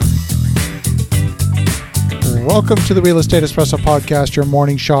Welcome to the Real Estate Espresso Podcast, your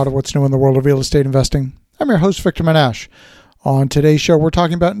morning shot of what's new in the world of real estate investing. I'm your host, Victor Menashe. On today's show, we're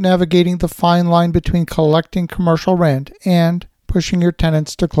talking about navigating the fine line between collecting commercial rent and pushing your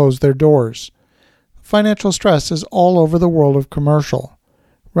tenants to close their doors. Financial stress is all over the world of commercial.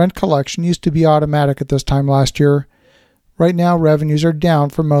 Rent collection used to be automatic at this time last year. Right now, revenues are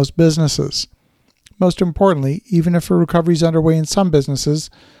down for most businesses. Most importantly, even if a recovery is underway in some businesses,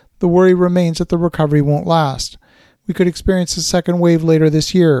 the worry remains that the recovery won't last. We could experience a second wave later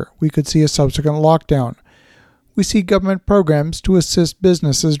this year. We could see a subsequent lockdown. We see government programs to assist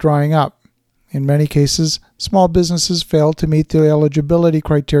businesses drying up. In many cases, small businesses fail to meet the eligibility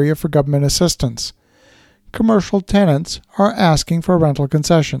criteria for government assistance. Commercial tenants are asking for rental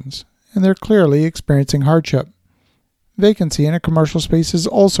concessions, and they're clearly experiencing hardship. Vacancy in a commercial space is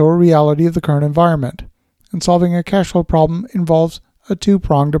also a reality of the current environment, and solving a cash flow problem involves a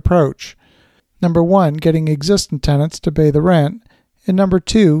two-pronged approach. Number one, getting existing tenants to pay the rent, and number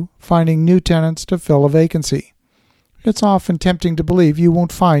two, finding new tenants to fill a vacancy. It's often tempting to believe you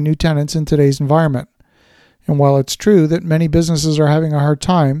won't find new tenants in today's environment. And while it's true that many businesses are having a hard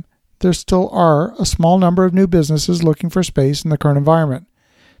time, there still are a small number of new businesses looking for space in the current environment.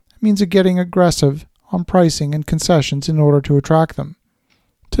 It means getting aggressive on pricing and concessions in order to attract them.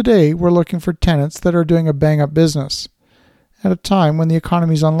 Today, we're looking for tenants that are doing a bang-up business. At a time when the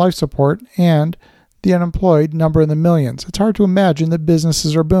economy is on life support and the unemployed number in the millions, it's hard to imagine that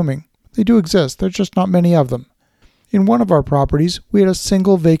businesses are booming. They do exist, there's just not many of them. In one of our properties, we had a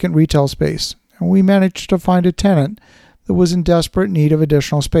single vacant retail space, and we managed to find a tenant that was in desperate need of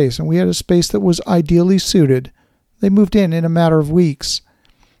additional space, and we had a space that was ideally suited. They moved in a matter of weeks.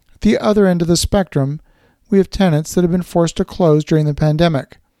 At the other end of the spectrum, we have tenants that have been forced to close during the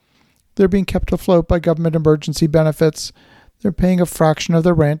pandemic. They're being kept afloat by government emergency benefits. They're paying a fraction of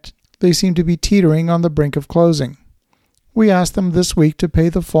their rent. They seem to be teetering on the brink of closing. We asked them this week to pay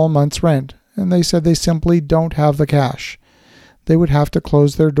the full month's rent, and they said they simply don't have the cash. They would have to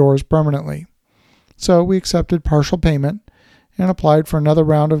close their doors permanently. So we accepted partial payment and applied for another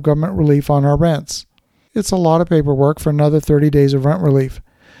round of government relief on our rents. It's a lot of paperwork for another 30 days of rent relief.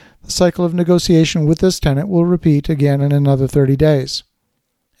 The cycle of negotiation with this tenant will repeat again in another 30 days.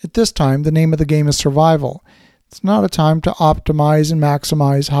 At this time, the name of the game is survival. It's not a time to optimize and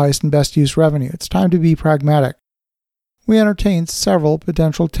maximize highest and best use revenue. It's time to be pragmatic. We entertained several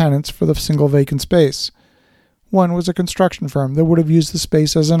potential tenants for the single vacant space. One was a construction firm that would have used the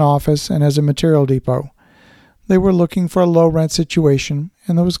space as an office and as a material depot. They were looking for a low rent situation,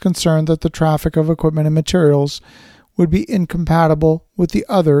 and there was concern that the traffic of equipment and materials would be incompatible with the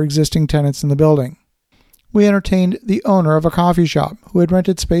other existing tenants in the building. We entertained the owner of a coffee shop who had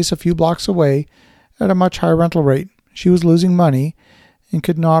rented space a few blocks away at a much higher rental rate. She was losing money and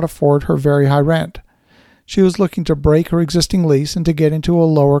could not afford her very high rent. She was looking to break her existing lease and to get into a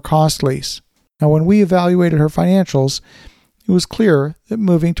lower cost lease. Now, when we evaluated her financials, it was clear that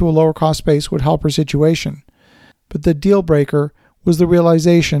moving to a lower cost space would help her situation. But the deal breaker was the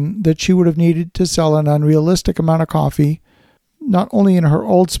realization that she would have needed to sell an unrealistic amount of coffee, not only in her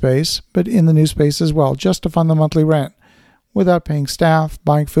old space, but in the new space as well, just to fund the monthly rent, without paying staff,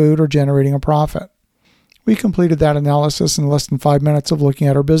 buying food, or generating a profit. We completed that analysis in less than 5 minutes of looking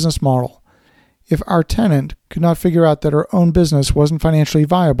at her business model. If our tenant could not figure out that her own business wasn't financially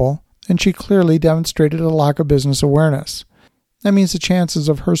viable, then she clearly demonstrated a lack of business awareness. That means the chances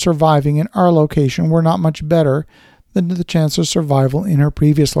of her surviving in our location were not much better than the chance of survival in her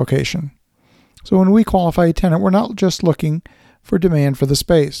previous location. So when we qualify a tenant, we're not just looking for demand for the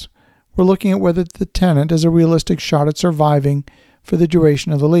space. We're looking at whether the tenant has a realistic shot at surviving for the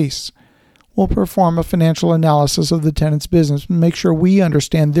duration of the lease. We'll perform a financial analysis of the tenant's business and make sure we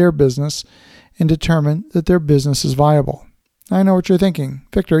understand their business and determine that their business is viable. I know what you're thinking.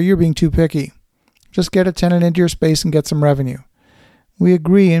 Victor, you're being too picky. Just get a tenant into your space and get some revenue. We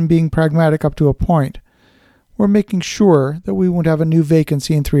agree in being pragmatic up to a point. We're making sure that we won't have a new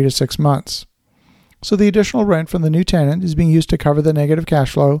vacancy in 3 to 6 months. So the additional rent from the new tenant is being used to cover the negative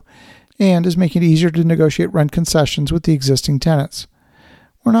cash flow and is making it easier to negotiate rent concessions with the existing tenants.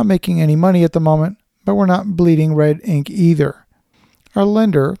 We're not making any money at the moment, but we're not bleeding red ink either. Our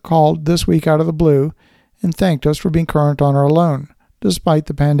lender called this week out of the blue and thanked us for being current on our loan, despite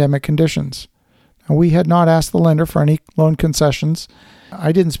the pandemic conditions. Now, we had not asked the lender for any loan concessions.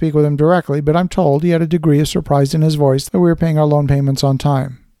 I didn't speak with him directly, but I'm told he had a degree of surprise in his voice that we were paying our loan payments on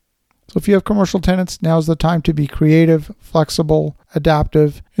time. So if you have commercial tenants, now's the time to be creative, flexible,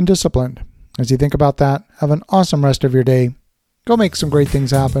 adaptive, and disciplined. As you think about that, have an awesome rest of your day. Go make some great things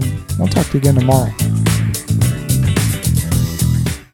happen. We'll talk to you again tomorrow.